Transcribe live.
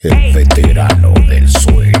El veterano del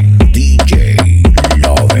swing, DJ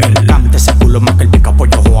LOBEL. Me encanta ese culo más que el pica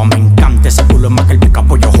pollo joa. Me encanta ese culo más que el pica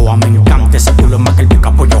pollo joa. Me encanta ese culo más que el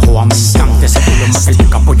pica pollo joa. Me encanta ese culo más que el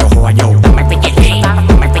pica pollo joa. Yo. Toma el piquete,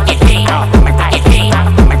 toma el piquete, toma el piquete,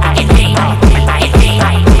 toma el piquete, toma el piquete,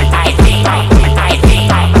 toma el piquete.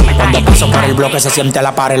 Cuando paso por el bloque se siente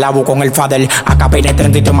la pared, la bu con el fadel. Acá peine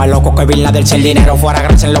 30 y más loco que Bin Laden. Si el dinero fuera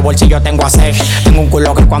grande en los bolsillos tengo acesh. Tengo un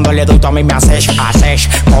culo que cuando le doy tú a mí me acesh.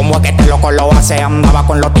 ¿Cómo es que este loco lo hace? Andaba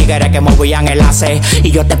con los tigres que movían el ace.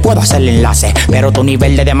 Y yo te puedo hacer el enlace, pero tu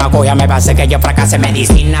nivel de demagogia me va a hacer que yo fracase.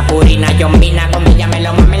 Medicina, purina, yombina. Cuando ella me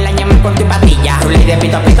lo mame la llama con tu patilla. Ruley de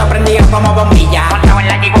pito pito prendido como bombilla. Montado en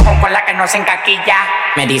la Jigo con la que no se encaquilla.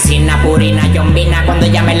 Medicina, purina, yombina. Cuando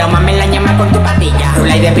ella me lo mame la llama con tu patilla.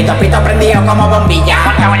 Ruley de pito pito prendido como bombilla.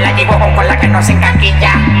 Montado en la Jigo con la que no se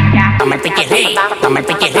encaquilla. Toma el piquete, toma el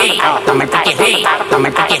piquete, toma el piquete, toma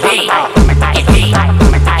el piquete, toma el piquete,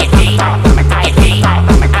 toma el piquete, toma el piquete,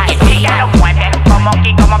 toma el piquete. Ya lo mueven como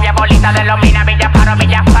Kiko, como Viabolita de Lomina, Villa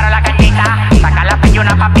para la cañita. Saca la peña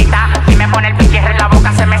una papita. Si me pone el piquete en la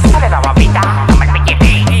boca se me sale la babita. Toma el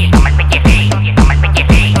piquete, toma el piquete, toma el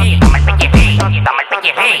piquete, toma el piquete, toma el piquete, toma el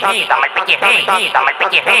piquete, toma el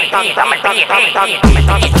piquete, toma el piquete, toma el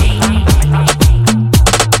piquete.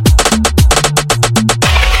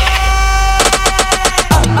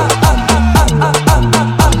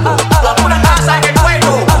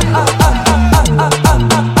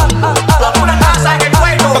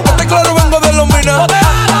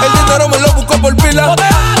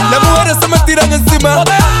 Las mujeres se me tiran encima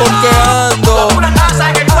porque ando una casa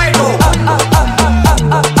en el cuello.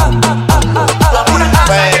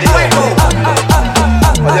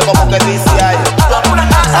 Oye, como que dice ahí,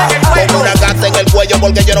 tengo una casa en el cuello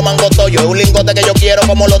porque yo no mango toyo. Es un lingote que yo quiero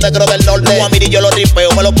como los negros del norte. Los amiri yo lo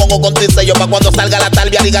ripeo, me lo pongo con tisello. Pa' cuando salga la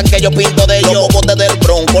talvia digan que yo pinto de ellos. Los botes del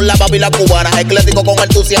bron con la babi y la cubana. Eclético con el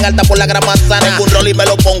tuci en alta por la gran manzana. Tengo un rol y me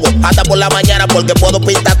lo pongo hasta por la mañana porque puedo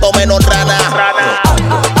pintar todo menos rana.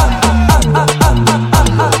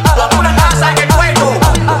 Una casa en el cuello.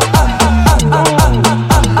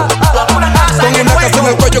 Tengo una casa en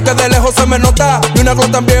el cuello que de lejos se me nota. Y una glow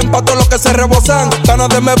también pa' todos los que se rebosan. Ganas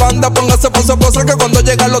de me banda, póngase por su cosa. Que cuando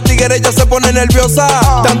llegan los tigres ya se pone nerviosa.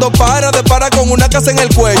 Dando para con una casa en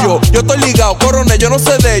el cuello. Yo estoy ligado, coroné, yo no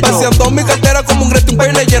sé de ello. Vaciando mi cartera como un grete, un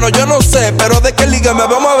peine lleno. Yo no sé, pero de qué liga me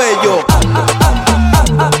veo más bello.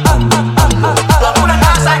 Una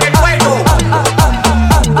casa en el cuello.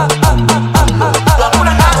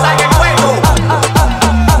 Una casa en el cuello.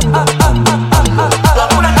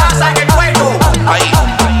 Una casa en el cuello. Ahí,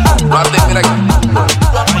 Martín, mira aquí.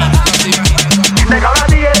 Te cabra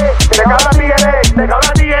tigre, te cabra tigre, te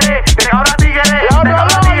cabra tigre, te cabra tigre, te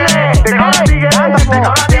cabra tigre, te cabra tigre, te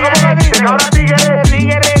cabra tigre, te cabra tigre,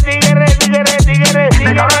 tigre, tigre, tigre, tigre,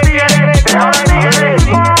 te cabra tigre, te cabra tigre,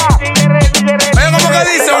 tigre, tigre. Oye, ¿cómo que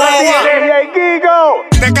dice,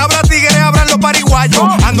 De cabra tigre abran los pariguayos.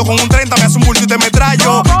 Ando con un 30, me hace un bulto y te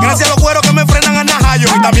metrallo. Gracias a los cueros que me frenan a najayo.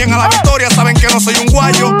 Y también a la victoria, saben que no soy un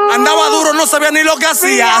guayo. Andaba duro, no sabía ni lo que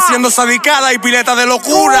hacía. Haciendo sadicada y pileta de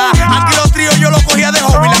locura. Aquí los tríos yo los cogía de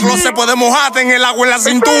hobby. La glow se puede mojarte en el agua en la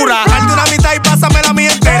cintura. Parte una mitad y pásame la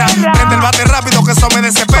mía entera. Prende el bate rápido que eso me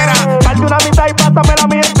desespera. Parte una mitad y pásame la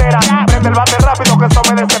mía entera. Prende el bate rápido que eso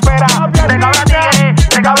me desespera. De cabra tigre,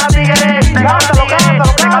 de cabra tigre, de cabra tigre,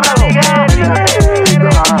 de cabra tigre.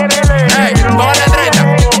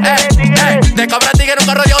 De cabra tigre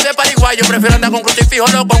nunca rodeado de pariguayo. Prefiero andar con crucifijo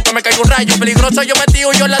loco aunque me caiga un rayo. Peligroso yo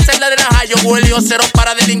metido yo en la celda de Najayo. Julio cero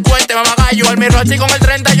para delincuente, mamagallo. Al mi Rochi con el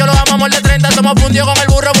 30, yo lo amo el de 30. Somos fundidos con el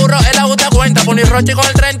burro, el agua te cuenta. Por mi Rochi con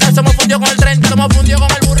el 30, somos fundidos con el 30. Somos fundidos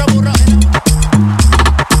con el burro.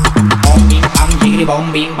 Bom bim bam chigri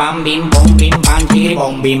bom bim bam bim bom bim bam chigri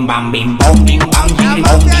bom bim bam bim bom bim bam chigri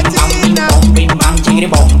bom bim bam bim bom bim bam chigri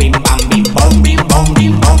bom bim bam bim bom bim bom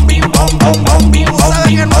bim bom bim bom bom bim bom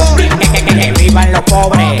bim bom bim. Que vivan los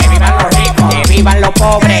pobres, que vivan los ricos, que vivan los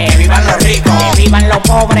pobres, que vivan los ricos, que vivan los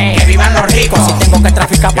pobres, que vivan los ricos. Si tengo que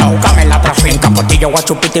traficar, pa' buscarme la trafinca. Portillo,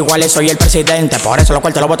 guachupita, iguales, soy el presidente. Por eso lo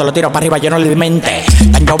corto, lo boto, lo tiro para arriba, yo no le mente.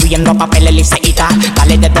 Están lloviendo papeles liceíta.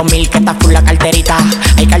 Dale de 2000 que está full la carterita.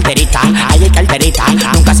 Hay carterita, hay carterita.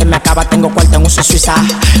 Nunca se me acaba, tengo cuarto en uso Suiza.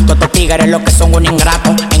 Todos estos tigres lo que son un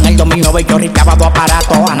ingrato. En el 2009 yo ripeaba dos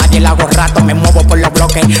aparatos. A nadie le hago rato, me muevo por los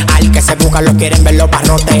bloques. Al que se busca lo quieren ver los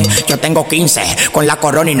barrotes. Yo tengo 15 con la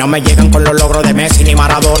corona y no me llegan con los los logros de Messi ni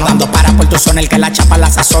Maradona. Dando para por tu zona, el que la chapa la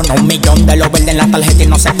sazona. 1 millón de LOBEL en la tarjeta y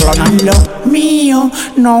no se clona. Lo mío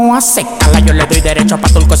no acepta. Yo le doy derecho pa'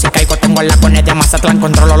 turco si caigo. Tengo en la cone de Mazatlán,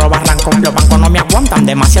 controlo los barrancos. Los bancos no me aguantan,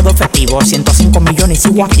 demasiado efectivo. 105 millones y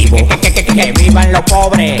sigo activo. Que vivan los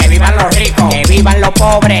pobres, que vivan los ricos. Que vivan los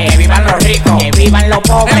pobres, que vivan los ricos. Que vivan los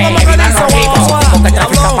pobres, que vivan los ricos. Que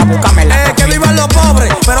trafican pa' buscarme la que vivan los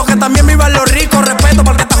pobres, pero que también vivan los ricos. Respeto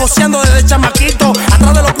para el que está joseando desde chamaquito.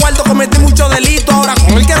 Atrás de los cuartos cometí muchos delitos. Ahora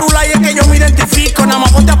con el que rula y es que yo me identifico. Nada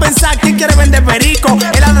más ponte a pensar quién quiere vender perico.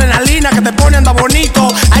 Es la adrenalina que te pone anda bonito.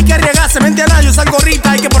 Hay que arriesgarse, mente a nadie, usar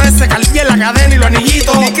gorrita. Hay que ponerse calpié en la cadena y los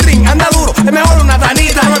anillitos. Ni crin, anda duro, es mejor una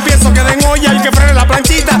tanita. No me pienso que den olla y que frene la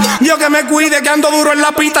planchita. Dios que me cuide, que ando duro en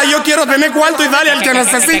la pista. Yo quiero tener cuarto y darle al que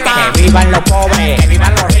necesita. Que vivan los pobres, que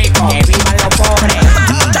vivan los ricos. Que vivan los pobres.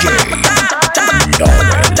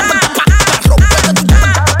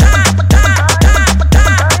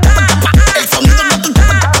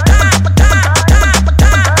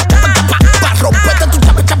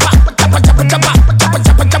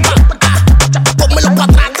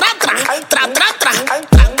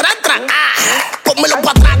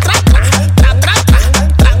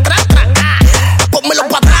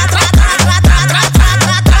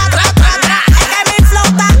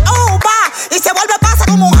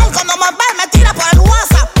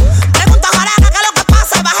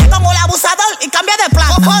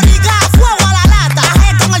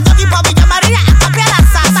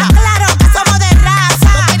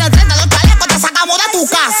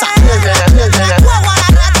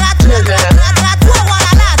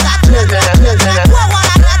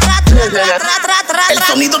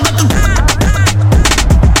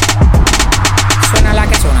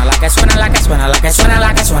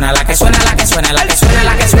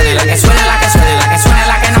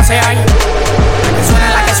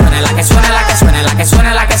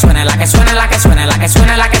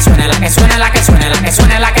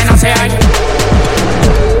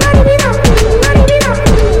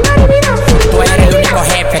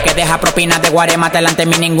 De Guaremate, delante de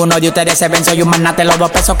mí ninguno de ustedes se ven, soy un magnate. Los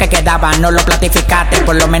 2 pesos que quedaban no los platificaste,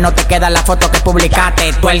 por lo menos te queda la foto que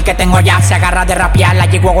publicaste. Tú el que tengo ya se agarra de rapear, la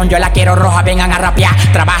G-Wagon yo la quiero roja, vengan a rapear.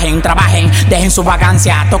 Trabajen, dejen su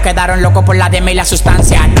vagancia, todos quedaron locos por la DM y la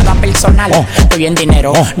sustancia. Nada personal, estoy en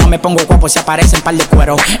dinero, no me pongo guapo si aparecen par de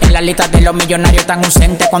cuero. En la lista de los millonarios tan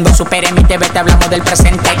ausentes, cuando supere mi TV te hablamos del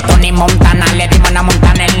presente. Tony Montana, le dimos a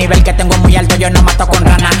Montana, el nivel que tengo es muy alto, yo no mato con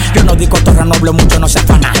rana. Yo no digo torra, no hablo mucho, no se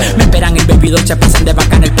afana. Me esperan el bebido, se pasan de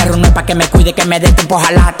bacán. El perro no es pa' que me cuide, que me dé tiempo,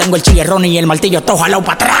 ojalá. Tengo el chillerrón y el martillo, todo jalado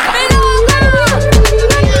pa' atrás.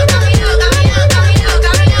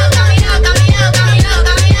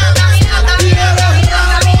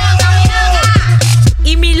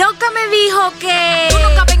 Y mi loca me dijo que tú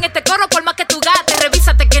no cabes en este coro por más que tú gates.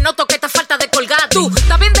 Revísate que no toque esta falta de colgate. Tú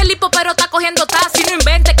estás bien del hipo pero estás cogiendo taxi. No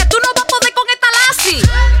inventes que tú no vas a poder con esta lazi.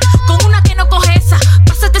 Con una que no coge esa.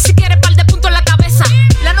 Pásate si quieres par de puntos en la cabeza.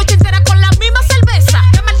 La noche entera con la misma cerveza.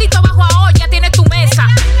 Qué maldito bajo a olla tiene tu mesa.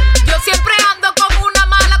 Yo siempre ando como una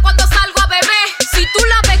mala cuando salgo a beber. Si tú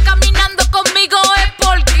la ves caminando conmigo es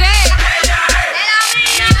porque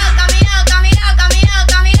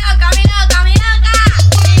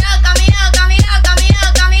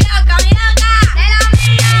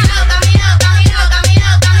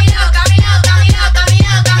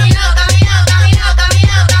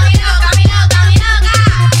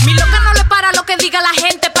mi loca no le para lo que diga la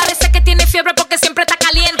gente. Parece que tiene fiebre porque siempre está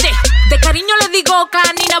caliente. De cariño le digo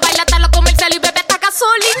canina, baila hasta lo comercial y bebe hasta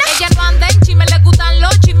gasolina. Ella no anda en chisme, le gustan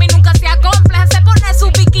los chismes y nunca se acompleja, se pone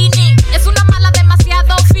su bikini. Es una mala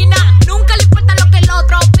demasiado fina, nunca le importa lo que el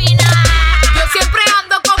otro opina. Yo siempre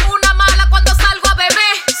ando como una mala cuando salgo a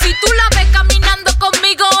beber. Si tú la ves caminando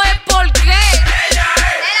conmigo es porque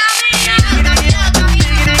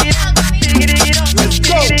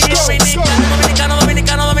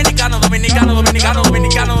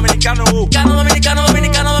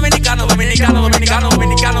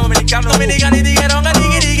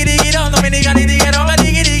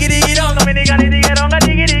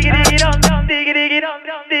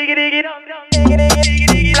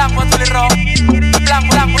Blanco, azul y rojo.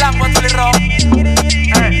 Blanco, azul y rojo.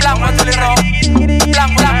 Blanco, azul y rojo.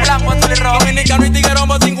 Blanco, azul y rojo. Dominicano y tiguerón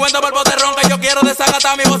por 50 por boterrón. Que yo quiero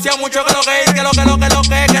desacatar mi voz, mucho que lo que es. Que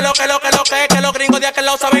los gringos de aquel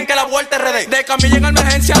lado saben que la vuelta es RD. De Camilla en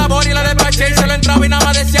emergencia, la bori y la despaché. Y se lo entraba y nada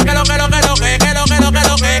más decía que los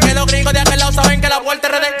gringos de aquel lado saben que la vuelta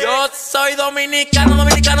es RD. Yo soy dominicano.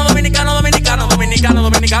 Dominicano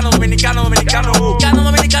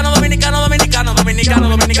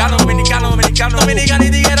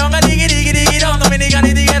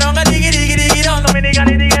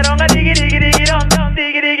y tiguerón, a digiri.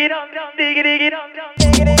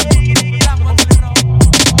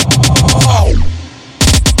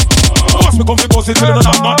 pussy till you don't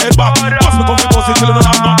have no head back. Bust me comfy pussy till you don't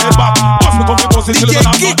have no head back. Bust me comfy pussy till you don't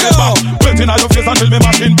have no head back. Wait in your face until me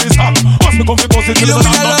machine piece up. Bust me comfy pussy till you don't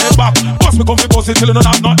have no head back. Bust me comfy pussy till you don't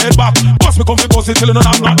have no head back. Bust me comfy pussy till you don't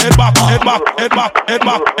have no head back. Head back, head back, head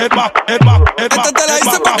back, head back, head back, head back. Esta te la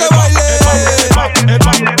hice pa' que baile. Head back, head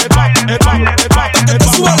back, head back, head back, head back, Pa' que te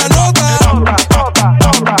suba la nota.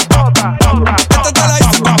 Esta te la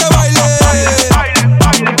hice pa' que baile.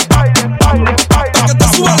 Pa' que te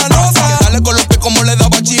suba la nota. Que dale con los pies como le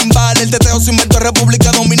daba chimbal. El teteo se inventó en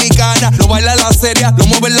República Dominicana. Lo baila la seria, lo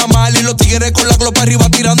mueve la mal. Y los tigres con la glopa arriba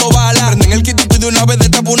tirando balas. Prenden el kit y de una vez de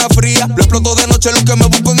tapa una fría. Lo exploto de noche, lo que me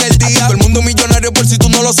busco en el día. Todo el mundo millonario por si tú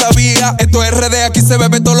no lo sabías. Esto es RD, aquí se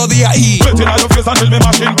bebe todos los días. Y wait in your face until me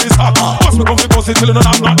machine piece up. Bust me comfy pussy till you don't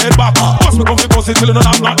have no head back. Bust me comfy pussy till you don't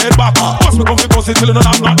have no head back. Bust me comfy pussy till you don't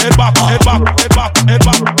have no head back. Head back, head back, head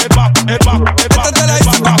back, head back, head back, head back. esta te la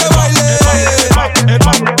hice pa' que baile. Head back, head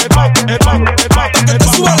back, head back, head back, head back. Pa' que te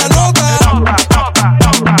suba la nota.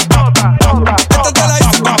 Esta te la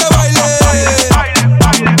hice pa' que baile.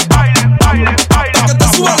 Pa' que te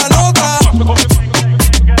suba la nota.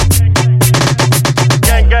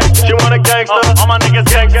 Gang, gang, she want a gangster. All my niggas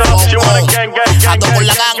gangster. She want a gang, gang, gang, Ando con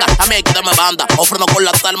la gang, ganga, a mí quítame banda. Ofrendo con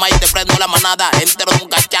la talma y te prendo la manada. Entero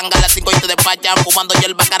nunca changa, a las 5 y te despachan. Fumando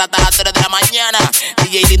hierba cara hasta las 3 de la mañana.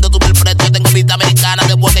 DJ lindo, tú el precio, yo tengo vista americana.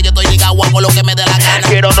 Después que yo estoy ligado, hago lo que me dé la gana.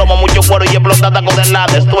 Quiero romo, mucho cuero y explotada con el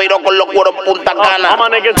lado. Estoy con los cueros Punta Cana. All my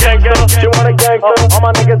niggas gangster. She want a gangster. All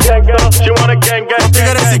my niggas gangster. She want a gang, gang, gang.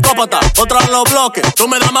 Tigre psicópata, contra los bloques. Tú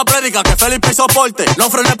me das más prédica que Felipe y soporte. No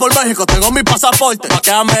frené por México, tengo mi pasaporte.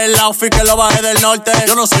 Paqueame el outfit que lo bajé del norte.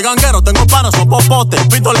 Yo no soy ganguero, tengo panas, son popote.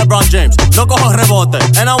 Pinto LeBron James, no cojo rebote.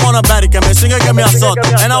 And I wanna bet it, que me sigue que me azote.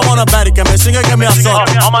 And I wanna bet it, que me sigue que me azote.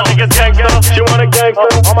 All my niggas gangster. She want a gangster.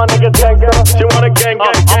 All my niggas gangster. She want a gang,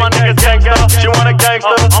 gang. All my niggas gangster. She want a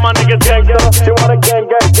gangster. All my niggas gangster. She want a gang,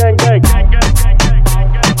 gang, gang, gang.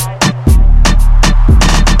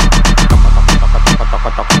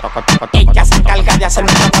 Ella se encarga de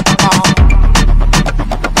hacerme el toco.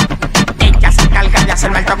 Ella se encarga de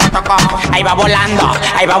hacerme el toco. Ahí va volando,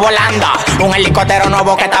 ahí va volando. Un helicóptero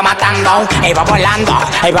nuevo que está matando. Ahí va volando,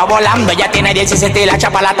 ahí va volando. Ya tiene 17 y la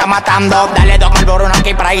chapa la está matando. Dale dos Malboro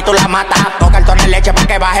aquí para ahí tú la matas. Dos cartones de leche para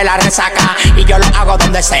que baje la resaca. Y yo lo hago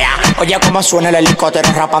donde sea. Oye cómo suena el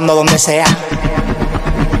helicóptero rapando donde sea.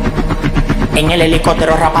 En el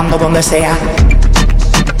helicóptero rapando donde sea.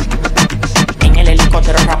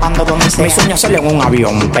 Helicóptero rapando donde sea. Mi sueño es hacerlo en un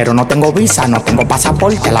avión, pero no tengo visa, no tengo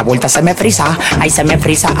pasaporte. La vuelta se me frisa, ahí se me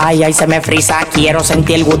frisa, ay se me frisa. Quiero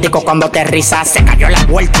sentir el gustico cuando te risas. Se cayó la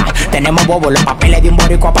vuelta, tenemos bobo. Los papeles de un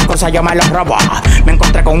boricua pa' cosas yo me los robo. Me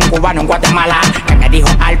encontré con un cubano en Guatemala que me dijo,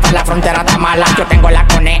 Alfa, la frontera está mala. Yo tengo la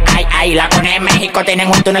cone, ay, la cone. México tienen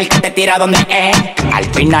un túnel que te tira donde es. Al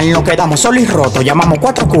final nos quedamos solos y rotos. Llamamos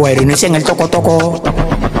 4 cueros y no hicieron el toco.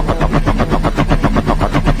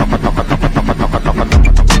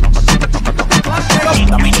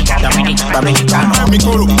 Dominicano. Mi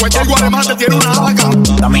culo, cualquier guaremate tiene una vaca.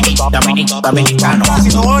 Dominicano. Si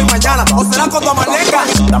no hoy, mañana, o será con tu amaleca.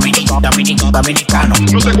 Dominicano.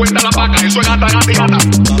 No se cuenta la vaca, eso es gata, gata y gata.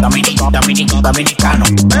 Dominicano.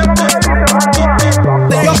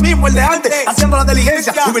 Dios mismo, el de antes, haciendo la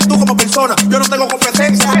diligencia. Tu virtud como persona, yo no tengo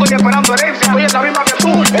competencia. Estoy esperando herencia, estoy en la misma que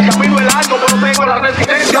tú. El camino es largo, pero tengo la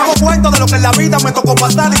resistencia. Yo hago cuenta de lo que en la vida me tocó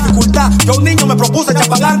pasar, dificultad. Yo un niño me propuse echar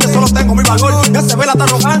para adelante, solo tengo mi valor. Ya se ve la tan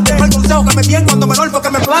arrogante. El consejo que me tiene cuando menor fue que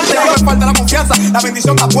me plante. No me falta la confianza, la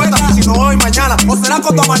bendición está puesta. Si no hoy, mañana, o será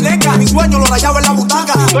con tu amaleca. Mi sueño lo rayaba en la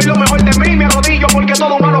butaca. Soy lo mejor de mí, me arrodillo porque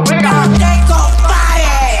todo humano pega.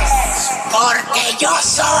 Porque yo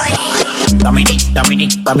soy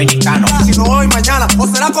dominicano. Si no hoy, mañana, o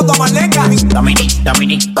será con tu amaleca.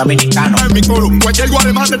 Dominicano. Mi culo, cualquier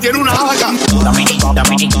guaremate tiene una vaca.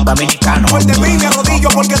 Dominicano. Por de mí me arrodillo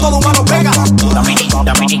porque todo humano pega.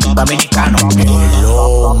 Dominicano.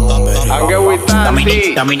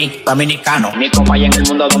 Dominicano. Mi país en el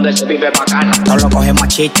mundo donde se vive bacano. No lo cogemos a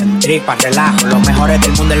chiste, tripa, relajo. Los mejores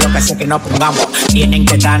del mundo es lo que sé que nos pongamos. Tienen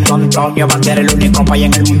que dar con Antonio Bandera, el único país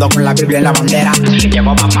en el mundo con la Biblia en la bandera.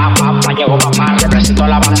 Llegó papá, representó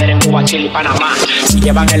la bandera en Cuba, Chile y Panamá. Si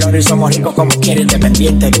llevan el oro y somos ricos como quieren,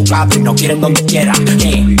 independiente, educado y no quieren donde quiera.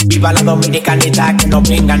 Viva la dominicanidad, que no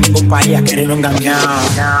venga a ningún país a querer engañar.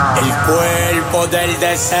 El cuerpo del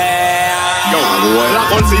deseo. La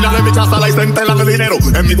cocina de mi casa la hice entera de dinero.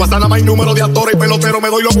 En mi WhatsApp no hay número de actores y peloteros. Me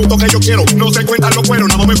doy los gustos que yo quiero. No se cuentan los cueros,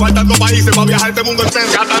 nada me faltan 2 países para viajar este mundo entero.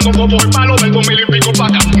 Gastando como el palo del 2000 y pico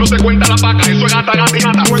paca. No se cuenta la paca, eso es gata, gata y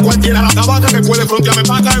gata. No es cualquiera la una vaca que puede frontearme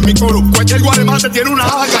paga en mi coro. Cualquier guaremate tiene una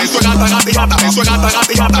jaca. Eso es gata, gata y gata. Eso es gata,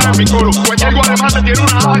 gata y gata en mi coro. Cualquier guaremate tiene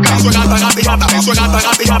una jaca. Eso es gata, gata y gata. Eso es gata,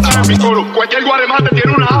 gata y gata en mi coro. Cualquier guaremate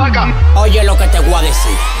tiene una jaca. Oye lo que te voy a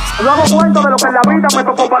decir. No hago cuento de lo que en la vida me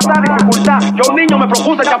tocó pasar dificultad. Yo un niño me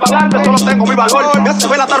propuse que apagarte, solo tengo mi valor. Me hace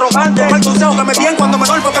ver hasta arrogante. El consejo que me dieron cuando me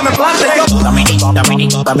doy porque me plante.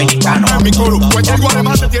 Dominicano. En mi coro. Cualquier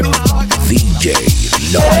guaremate tiene una jaca. DJ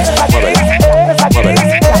Lobel.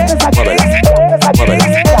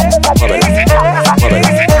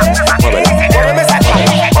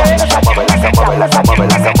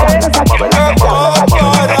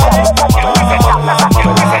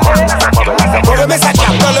 Muéveme esa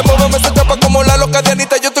chapa como la loca de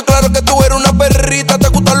Anita. Yo estoy claro que tú eres una perrita. Te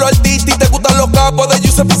gustan los artistas y te gustan los capos. De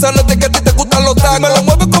Yusef Pisándote que a ti te gustan los tacos. Me lo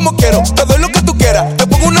mueves como quiero, te doy lo que tú quieras. Te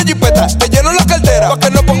pongo una jipeta, te lleno la cartera. Pa' que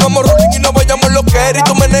no pongamos rolling y no vayamos lo que eres. Y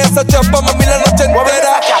tú meneas esa chapa, mami, la noche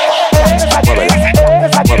entera.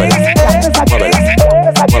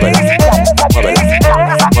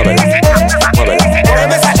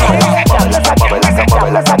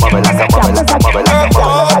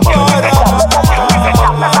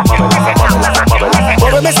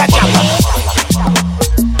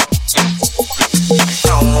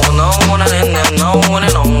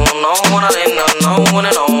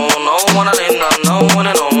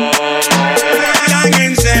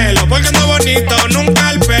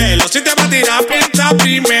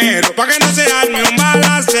 Primero, pa' que no se arme un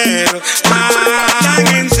balacero. Tan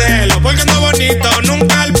en celo, porque no bonito,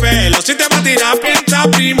 nunca el pelo. Si te va a tirar, pinta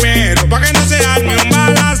primero, pa' que no se arme un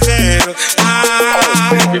balacero.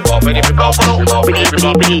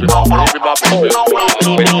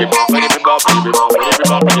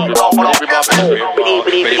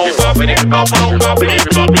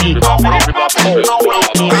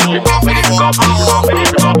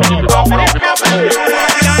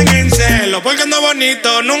 Tan en celo, porque no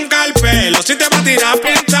bonito, nunca el pelo. Si te va a tirar,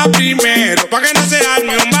 pinta primero, pa' que no se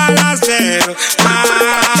arme un balacero.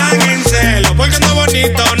 Tan en celo, porque no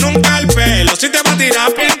bonito, nunca el pelo. Si te va a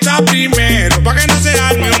tirar, pinta primero, pa' que no se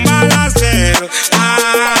arme un balacero.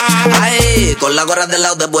 Ay, con la gorra del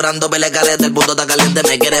lado depurando pelecarete. El punto está caliente,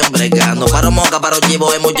 me quieren bregar. No paro moca, paro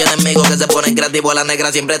chivo, hay muchos enemigos que se ponen creativos. La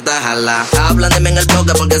negra siempre está jala. Hablan de mí en el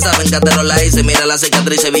bloque porque saben que te lo la hice. Mira la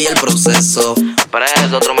cicatriz y vi el proceso.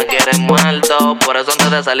 Preso, otros me quieren muerto. Por eso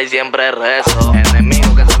antes de salir siempre rezo.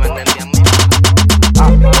 Enemigos que se venden de a mí.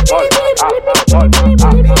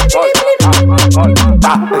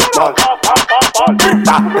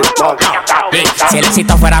 Si el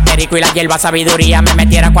éxito fuera perico y la hierba sabiduría, me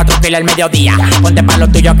metiera 4 kilos al mediodía. Ponte pa' lo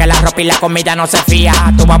tuyo que la ropa y la comida no se fía.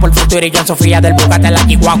 Tú vas por futuro y yo en Sofía del Bugatti en la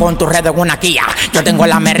Kigua con tu red en una Kia. Yo tengo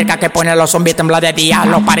la América que pone a los zombies temblar de día.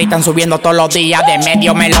 Los paris están subiendo todos los días. De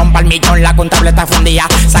medio melón pa'l millón, la contable está fundida.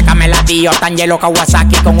 Sácame la tío, tan hielo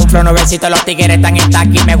Kawasaki. Con un flow nuevecito los tigres están en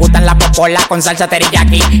taqui. Me gustan las popolas con salsa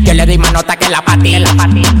teriyaki. Yo le doy más nota que la pati.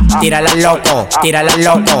 Tírala al loco,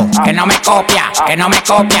 que no me copia, que no me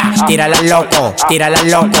copia. Tírala al loco,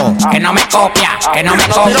 que no me copia, que no me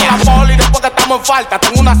copia. Tiro la poli después que estamos en falta.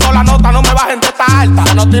 Tengo una sola nota, no me bajen de esta alta.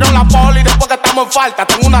 Se nos tiro la poli después que estamos en falta.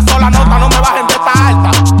 Tengo una sola nota, no me bajen de esta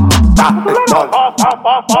alta.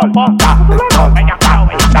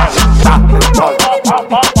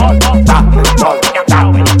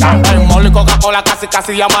 El mole y Coca-Cola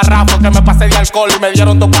casi llama a Rafa, que me pasé de alcohol y me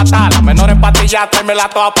dieron 2 patadas. Menores patillas, tráemela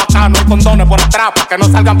toda pa' acá. No hay condones por atrás pa' que no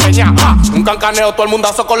salgan peñas. Un cancaneo, todo el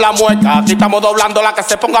mundazo con la mueca. Aquí estamos doblando la que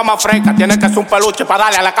se ponga más fresca. Tiene que ser un peluche pa'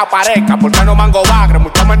 darle a la capareca. Porque no mango bagre,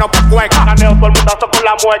 mucho menos pa' cueca. Un cancaneo, todo el mundazo con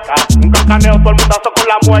la mueca. Un cancaneo, todo el mundazo con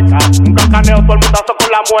la mueca. Un cancaneo, todo el mundazo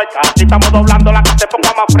con la mueca. Aquí estamos doblando la que se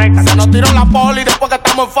ponga más fresca. Se nos tiró la poli después que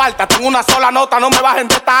estamos en falta. Tengo una sola nota, no me bajen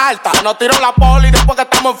de esta alta. Se nos tiró la poli después que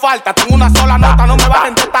estamos en falta. Tengo una sola nota, no me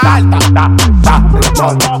bajen de esta alta.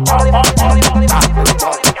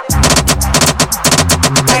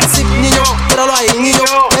 Niño, tíralo ahí, niño.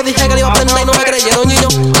 Me dije que le iba a prender y no me creyeron, niño.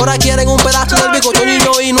 Ahora quieren un pedazo del bigote,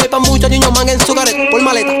 niño. Y no hay pa' muchos niños, man, en su caret por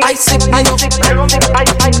maleta. Ay, sí, niño.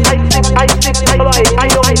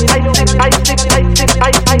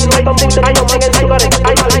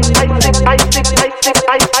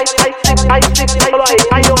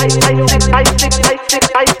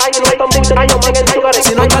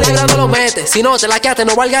 Si no está librando los mete. Si no te la quedaste,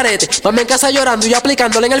 no va al garete. Mami en casa llorando y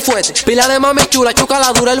aplicándole en el fuete. Pila de mami chula, chuca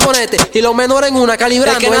la dura el bonete. Y los menores en una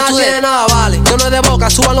calibrando. Es que nada tiene nada, vale. Yo no es de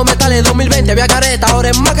boca, suban los metales. 2020 había careta, ahora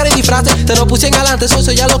es máscara y disfraces. Te lo puse en adelante,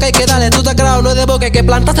 socio, ya lo que hay que darle. Tú te creas, no es de boca, que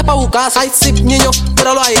plantaste pa' buscarse. Ay, sí, niño,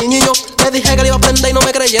 míralo ahí, niño. Le dije que le iba a prender y no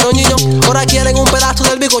me creyeron, niño. Ahora quieren un pedazo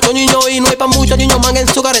del bicocho, niño. Y no hay pa' muchos niños, man en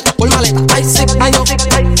su careta por maleta. Ay, sí, niño.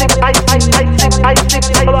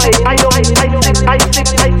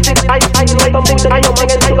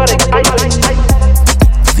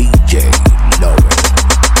 DJ Lobel.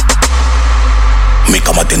 Mi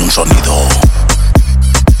cama tiene un sonido.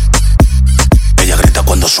 Ella grita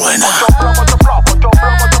cuando suena.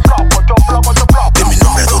 De mi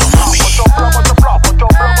nombre duro, mami.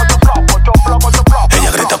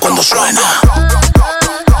 Ella grita cuando suena.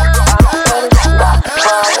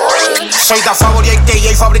 Soy Da Favor y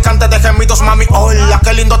AKA, fabricante de gemidos, mami. Hola,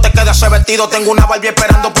 qué lindo te queda ese vestido. Tengo una Barbie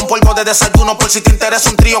esperando por un polvo de desayuno. Por si te interesa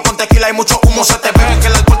un trío con tequila y mucho humo. Se te ve que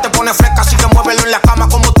el alcohol te pone fresca, así que muévelo en la cama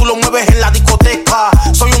como tú lo mueves en la discoteca.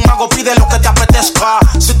 Soy un mago, pide lo que te apetezca.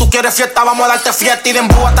 Si tú quieres fiesta, vamos a darte fiesta y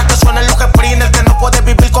dembow hasta que suenen los sprinters. Que no puedes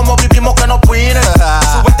vivir como vivimos, que no pinen.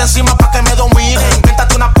 Súbete encima pa' que me dominen.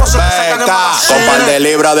 Invéntate una pose que saca de con par de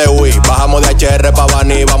libras de Wii, bajamos de HR pa'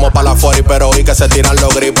 Bani. Vamos pa' la Fori, pero hoy que se tiran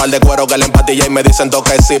los gris. Par de cuero que le empatilla y me dicen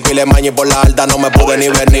toque sí. Pile maña y por la alta no me pude ni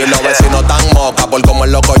venir. Los vecinos tan moca por como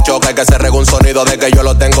el loco choca. Que se rega un sonido de que yo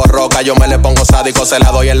lo tengo roca. Yo me le pongo sádico, se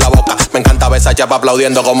la doy en la boca. Me encanta ver esa chapa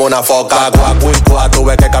aplaudiendo como una foca. Cuá,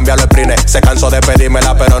 tuve que cambiar los sprines. Se cansó de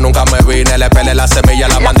pedírmela, pero nunca me vine. Le pelé la semilla,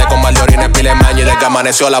 la mandé con mal de orines. Pile maña y de que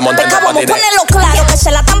amaneció la montaña de patines. Ponerlo claro, que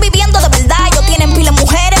se la están viviendo de verdad. Ellos tienen pile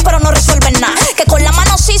mujeres, pero no resuelven nada. Que con la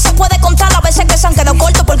mano sí se puede contar las veces que se han quedado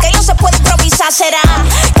cortos, porque ellos se puede improvisar. Será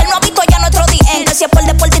que él no ha visto ya nuestro DM. Que si es por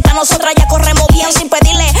deportista, nosotras ya corremos bien sin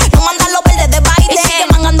pedirle. No mandan los verdes de baile. Y sigue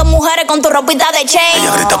mangando mujeres con tu ropita de chain.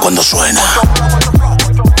 Ella grita cuando suena.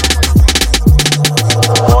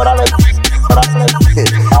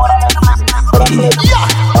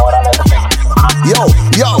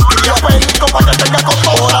 Yo perico pa' que tenga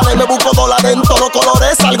costo. Órale, me busco dólares en todos los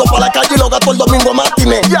colores. Salgo pa' la calle y lo gasto el domingo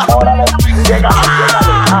matiné.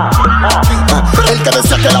 El que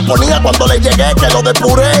decía que la ponía cuando le llegué, que lo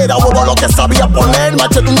depuré, era huevo lo que sabía poner.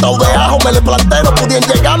 Machete un tau de ajo, me le planté, no pudieron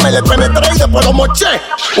llegar, me le penetré y después lo moché.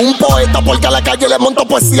 Un poeta porque a la calle le monto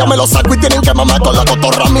poesía, me lo saco y tienen que mamar con la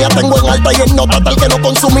cotorra mía. Tengo en alta y en nota tal que no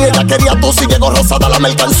consumí. Ella quería tú si llegó rosada la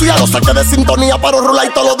mercancía. Lo saqué de sintonía para rular y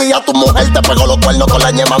todos los días. Tu mujer te pegó los cuernos con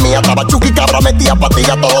la ñema mía. Estaba chuki cabra, metía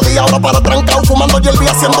patilla todos los días. Ahora para trancao, fumando hierba y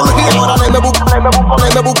haciendo urgía. Ahora me busco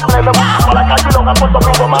a la calle y lo gasto el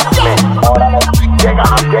domingo más.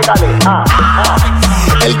 Llegale.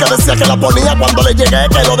 El que decía que la ponía cuando le llegué,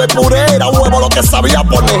 que lo depuré, era huevo lo que sabía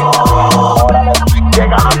poner.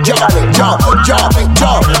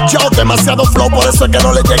 Yo, demasiado flow, por eso es que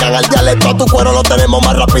no le llegan al dialecto. A tu cuero lo tenemos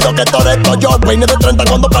más rápido que Toretto. Yo, peine de 30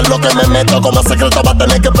 cuando para lo que me meto. Como secreto va a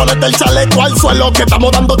tener que ponerte el chaleco al suelo. Que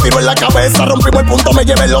estamos dando tiro en la cabeza. Rompimos el punto, me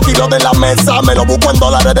llevé los kilos de la mesa. Me lo busco en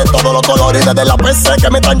dólares de todos los colores. Y desde la PC que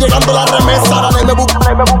me están llegando las remesas. Ahora me busco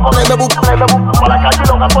a la calle y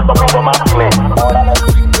lo gasto el domingo más.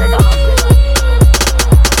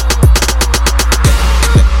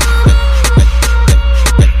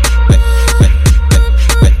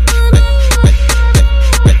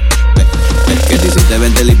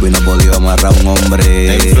 Vente lipo y no podía amarrar a un hombre.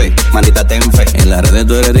 Ten fe, manita ten fe. En las redes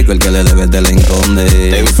tú eres rico, el que le debe te le esconde.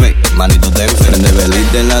 Ten fe, manito ten fe. Prende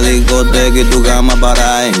velita en la discoteca y tu cama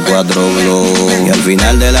para en 4 blogs. Y al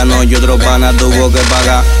final de la noche otro pana tuvo que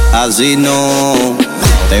pagar. Así no.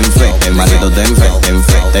 Ten fe, hermanito ten fe, ten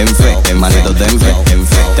fe, ten fe, hermanito ten fe, ten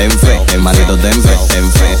fe, ten fe, hermanito ten fe,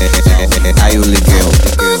 ten fe. Hay un liqueo.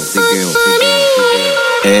 Seguimos.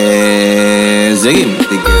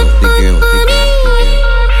 Tiqueo.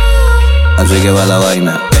 Así que va la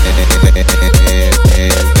vaina.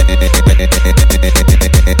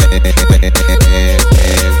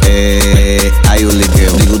 Hay un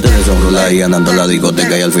liqueo. Digo, ustedes son rulas y andando la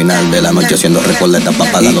discoteca y al final de la noche haciendo recoletas pa'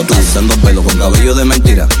 pagarlo tú. Usando pelo con cabello de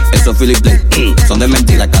mentira. Esos Philip Play son de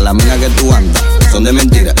mentira. Calamina que tú andas son de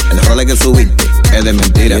mentira. El role que subiste es de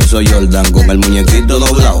mentira. Yo soy Jordan con el muñequito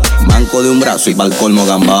doblado, manco de un brazo y pa'l colmo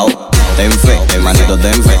gambao. Ten fe, hermanito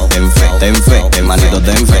ten fe, ten fe, ten fe, hermanito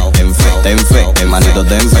ten fe, ten fe, ten fe, hermanito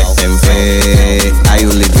ten fe, ten fe. Hay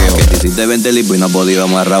un liqueo. Que te hiciste 20 lipo y no podía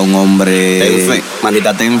amarrar a un hombre. Ten fe,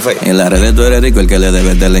 manita ten fe. En las redes tú eres rico, el que le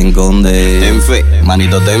debe te le esconde. Ten fe,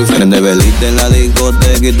 manito ten fe. Prende velita en la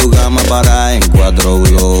discoteca y tu cama para en 4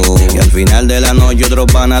 blogs. Y al final de la noche otro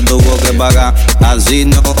pana tuvo que pagar. Así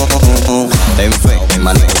no. Ten fe,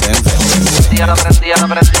 hermanito ten fe.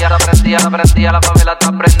 prendida, la favela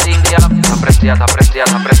está prendida. Está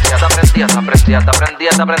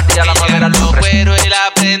prendida, la favela los cueros y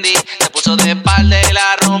la prendí. Se puso de espalda y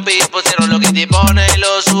la rompí. Pusieron lo que te pone y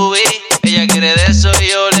lo subí. Ella quiere de eso y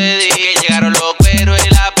yo le di. Llegaron los cueros y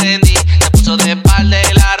la prendí. Se puso de espalda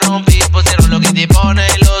y la rompí. Pusieron lo que te pone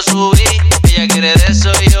y lo subí. Ella quiere de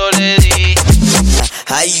eso y yo le di.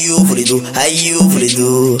 Ay, you free tú.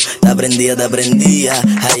 Te prendía.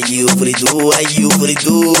 Ay, you free tú.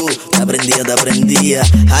 Te prendía.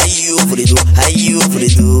 Ay, you free tú.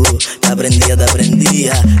 Te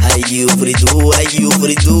prendía. Ay, you free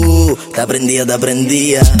tú. Te prendía.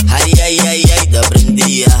 Ay, te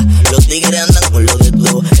prendía. Los tigres andan con lo de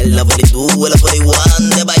todo. En la 42, en la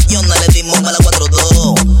 41. De Bayona le dimos para la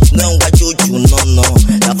 4-2. No es un cachuchu, no.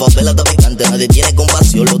 La favela está picante, nadie tiene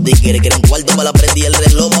compasión. Los tigres quieren cuarto para la prendida. El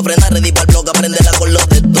reloj pa' frenar, ready para el bloque, prenderla con los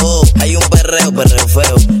de todo. Hay un perreo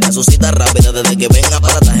feo. La suscita rápida desde que ven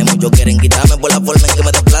aparataje. Muchos quieren quitarme por la forma en que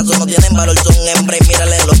me desplazo. No tienen valor, son hembra y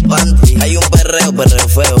mírale los panties. Hay un perreo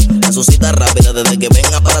feo. La suscita rápida desde que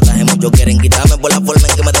ven aparataje. Muchos quieren quitarme por la forma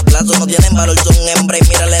en que me desplazo. No tienen valor, son hembra y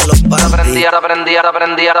mírale los panties. Está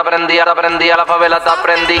prendida, la favela está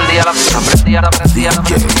prendida.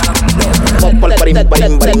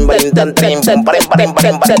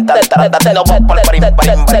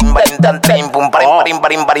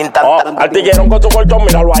 Al tiguerón con su colchón,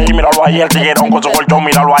 míralo ahí. El tiguerón con su colchón,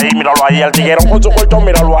 míralo ahí. El tiguerón con su colchón,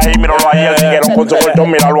 míralo ahí. El tiguerón con su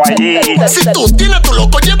colchón, míralo ahí. Si tú tienes tu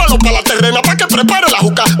loco, llévalo para la terrena, pa' que prepare la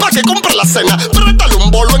juca, pa' que compre la cena. Préstale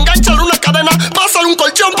un bolo, engánchale una cadena, pásale un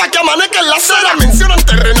colchón pa' que amanezca en la acera. Mencionan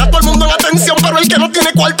terrena, todo el mundo en atención, pero el que no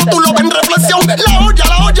tiene cuarto, tú lo ves en reflexión. La olla,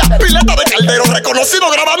 pileta de caldero, reconocido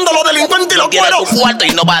grabando los delincuentes y los cueros. Tu cuarto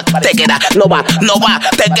y no va, te queda, no va,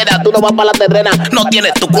 te queda. Tú no vas para la terrena, no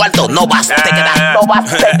tienes tu cuarto, no vas, te queda, no vas,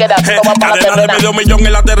 te queda. Tú no vas para la terrena. De medio millón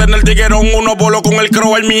en la terrena, el tiguerón, uno bolo con el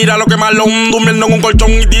crow. Mira lo que malo, durmiendo en un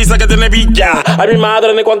colchón y dice que tiene villa. Ay, mi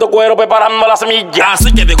madre, ni cuánto cuero preparando la semilla.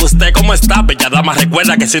 Así que diga usted cómo está, bella dama.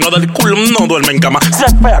 Recuerda que si no del culo no duerme en cama. Si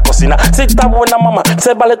es fea cocina, si está buena mamá,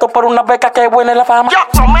 se vale todo por una beca que buena es la fama. Yo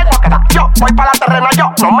no me voy a quedar, yo voy para la terrena,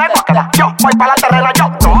 yo no me voy a quedar. Yo voy para la terrena, yo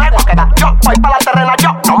no me voy a quedar. Yo voy para la terrena, yo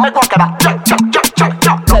no me voy a quedar.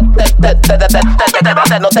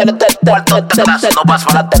 No vas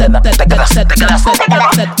para la terrena, te quedas.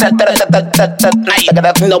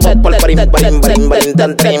 No vas por el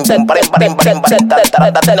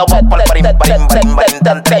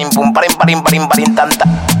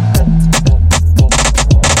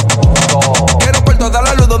Quiero por toda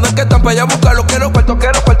la luz, ¿dónde es que están? Pa' allá buscarlo. Quiero cuarto.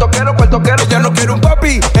 Ella no quiere un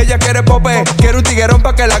papi, ella quiere pope. Quiero un tiguerón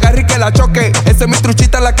pa' que la agarre y que la choque. Esa es mi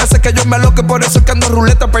truchita, la que hace que yo me aloque. Por eso es que ando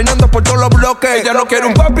ruleta peinando por todos los bloques. Ella no quiere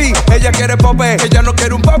un papi, ella quiere pope. Ella no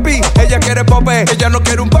quiere un papi, ella quiere pope. Ella no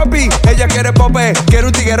quiere un papi, ella quiere pope. Quiero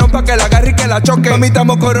un tiguerón pa' que la agarre y que la choque. Mami,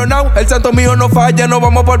 estamos coronados, el santo mío no falla. Nos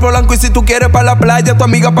vamos por Polanco y si tú quieres pa' la playa. Tu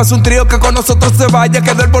amiga pasa un trío que con nosotros se vaya.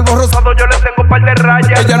 Que del polvo rosado yo le tengo un par de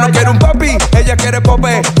rayas. Ella no quiere un papi, ella quiere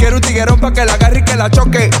pope. Quiero un tiguerón pa' que la agarre y que la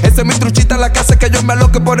choque. Esa es mi truchita, la que hace que yo me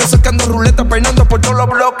aloque. Por eso es que ando ruleta peinando por todos los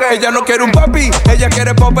bloques. Ella no quiere un papi, ella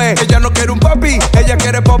quiere pope. Ella no quiere un papi, ella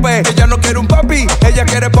quiere pope. Ella no quiere un papi, ella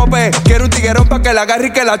quiere pope. Quiero un tiguerón pa' que la agarre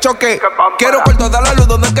y que la choque. Quiero cuarto, da la luz,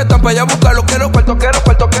 ¿dónde es que están? Pa' allá buscarlo. Quiero cuarto.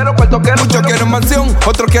 Muchos quieren mansión,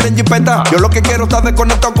 otros quieren jipeta. Yo lo que quiero está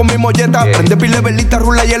desconectado con mi molleta. Prende pile, velita,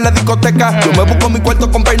 rula y en la discoteca. Yo me busco mi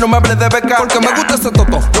cuarto, compra y no me hables de beca. Porque me gusta ese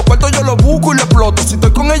toto, los cuartos yo los busco y lo exploto. Si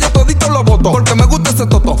estoy con ella todito lo boto. Porque me gusta ese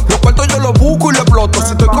toto, los cuartos yo los busco y lo exploto.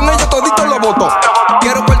 Si estoy con ella todito lo boto.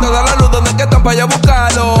 Quiero cuarto, da la luz, ¿dónde es que están? Pa' allá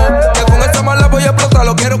buscarlo. Que con esa mala voy a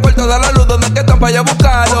explotarlo. Quiero cuarto, da la luz, ¿dónde es que están? Pa' allá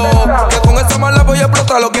buscarlo. Que con esa mala voy a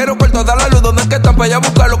explotarlo. Quiero cuarto, da la luz, ¿dónde es que están? Pa' allá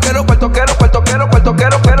buscarlo. Quiero cuarto.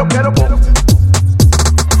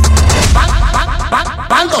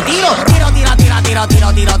 Bando, tiro. La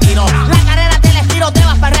carrera te les tiro, te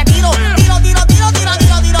vas para retiro.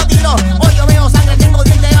 Tiro. Hoy yo veo sangre, tengo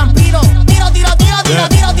dientes de vampiro.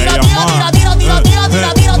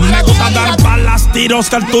 Me gusta dar balas, tiros,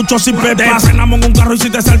 cartuchos y pepas. Frenamos en un carro y si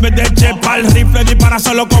te salves de chepa. El rifle dispara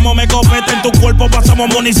solo como me copeta. En tu cuerpo pasamos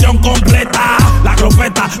munición completa. La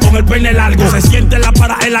clopeta con el peine largo. Se siente la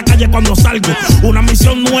para en la calle cuando salgo. Una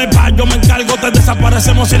misión nueva, yo me encargo. Te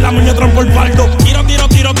desaparecemos sin la muñeca por faldo. Tiro.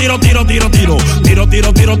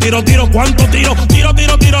 ¿Cuánto tiro? Tiro.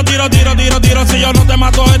 Si yo no te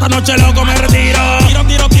mato esta noche, loco, me retiro. Tiro.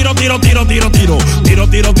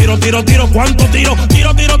 ¿Cuánto tiro?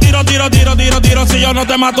 Tiro. Si yo no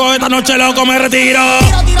te mato esta noche, loco, me retiro. La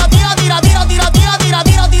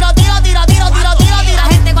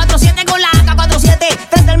gente 47 con la AK-47.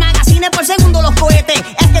 30 magazines por segundo los cohetes.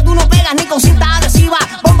 Es que tú no pegas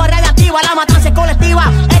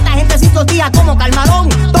calmarón.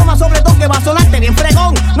 Toma sobre todo que va a sonarte bien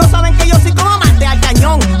fregón. No saben que yo soy como amante al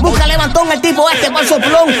cañón. Busca levantón el tipo este por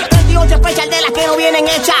soplón. 38 fechas de las que no vienen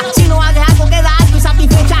hechas. Si no haces algo queda alto y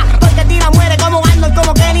satisfecha. Porque tira muere como Arnold,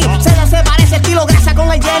 como Kenny. Se parece estilo grasa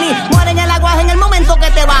con el Jenny. Muere en el aguaje en el momento que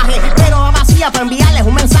te baje. Pero a vacía para enviarles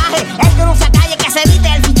un mensaje. El que no se calle que se evite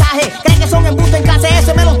el fichaje. Creen que son embustes en clase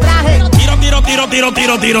S, me los traje. Tiro, tiro, tiro, tiro,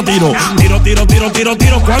 tiro, tiro, tiro. Tiro, tiro, tiro, tiro,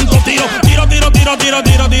 tiro. ¿Cuánto tiro? Tiro, tiro, tiro, tiro,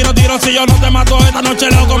 tiro, tiro, tiro. Si yo no te mato esta noche,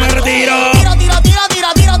 loco, me retiro. Tiro, tiro, tiro,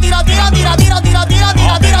 tiro, tiro, tiro, tiro, tiro, tiro, tiro.